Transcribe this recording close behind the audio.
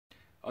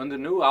On the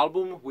new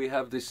album we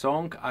have this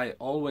song I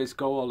Always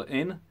Go All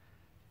In,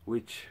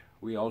 which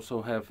we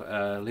also have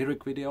a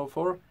lyric video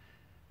for.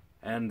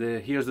 And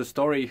here's the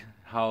story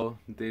how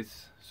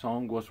this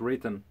song was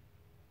written.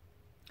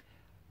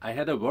 I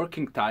had a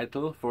working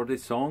title for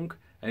this song,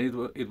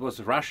 and it was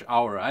Rush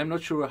Hour. I'm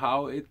not sure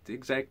how it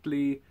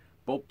exactly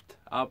popped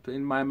up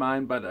in my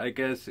mind, but I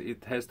guess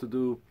it has to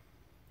do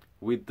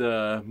with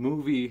the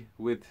movie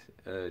with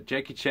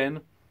Jackie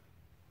Chan.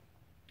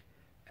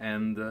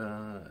 And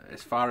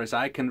as far as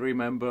I can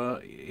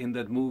remember, in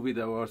that movie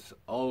there was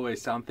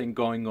always something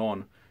going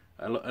on.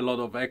 A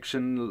lot of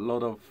action, a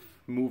lot of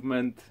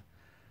movement.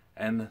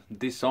 And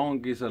this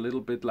song is a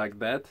little bit like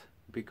that,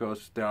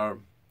 because there are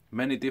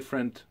many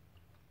different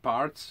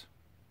parts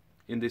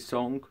in this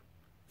song.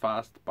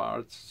 Fast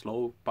parts,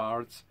 slow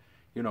parts.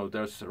 You know,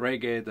 there's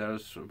reggae,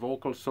 there's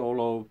vocal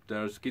solo,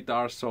 there's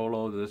guitar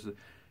solo,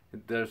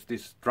 there's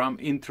this drum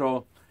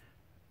intro.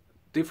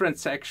 Different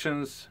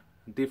sections,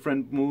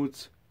 different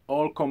moods,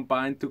 all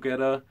combined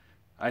together.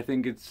 I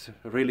think it's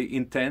really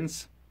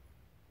intense.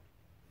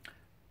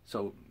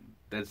 So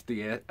that's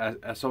the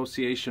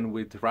association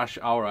with Rush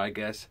Hour, I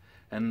guess.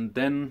 And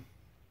then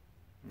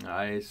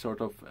I sort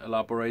of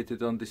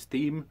elaborated on this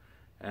theme,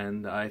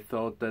 and I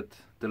thought that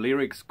the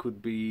lyrics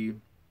could be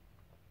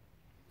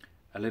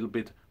a little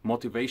bit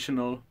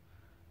motivational.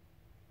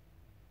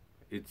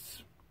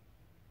 It's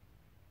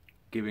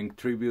giving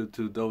tribute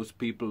to those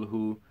people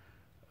who,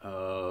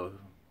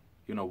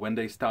 you know, when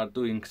they start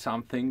doing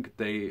something,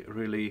 they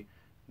really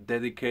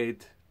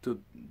dedicate to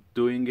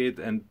doing it,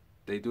 and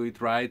they do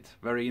it right,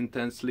 very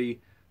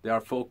intensely. They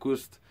are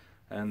focused,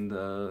 and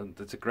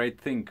that's a great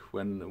thing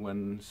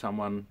when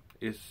someone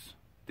is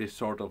this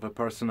sort of a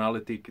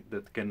personality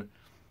that can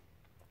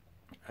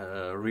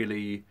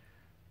really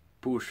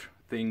push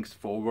things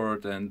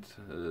forward and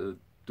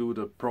do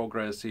the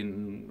progress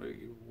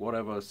in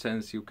whatever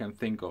sense you can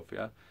think of.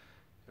 Yeah,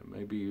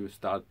 maybe you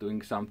start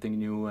doing something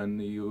new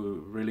and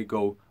you really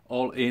go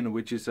all in,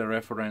 which is a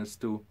reference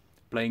to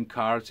playing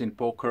cards in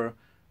poker.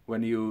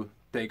 When you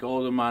take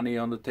all the money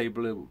on the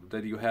table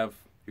that you have,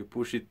 you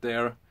push it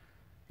there,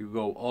 you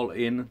go all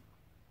in,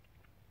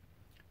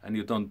 and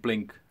you don't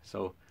blink.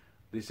 So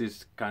this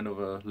is kind of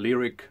a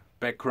lyric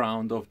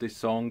background of this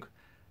song.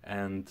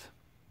 And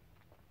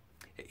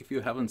if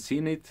you haven't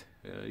seen it,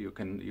 you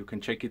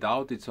can check it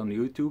out. It's on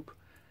YouTube,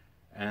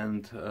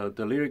 and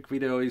the lyric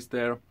video is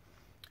there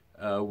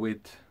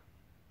with,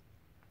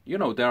 you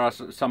know, there are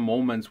some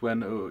moments when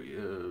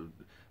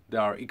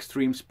there are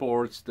extreme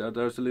sports,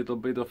 there's a little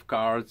bit of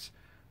cards.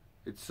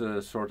 It's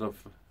a sort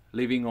of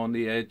living on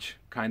the edge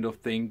kind of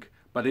thing,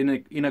 but in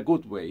a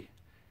good way.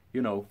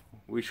 You know,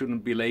 we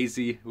shouldn't be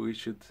lazy, we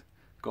should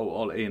go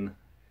all in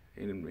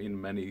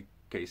many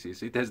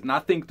cases. It has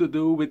nothing to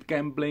do with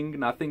gambling,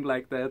 nothing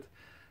like that.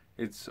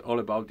 It's all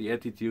about the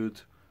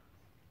attitude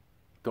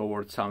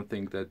towards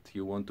something that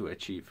you want to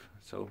achieve.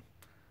 So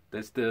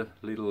that's the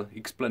little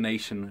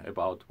explanation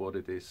about what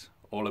it is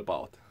all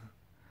about.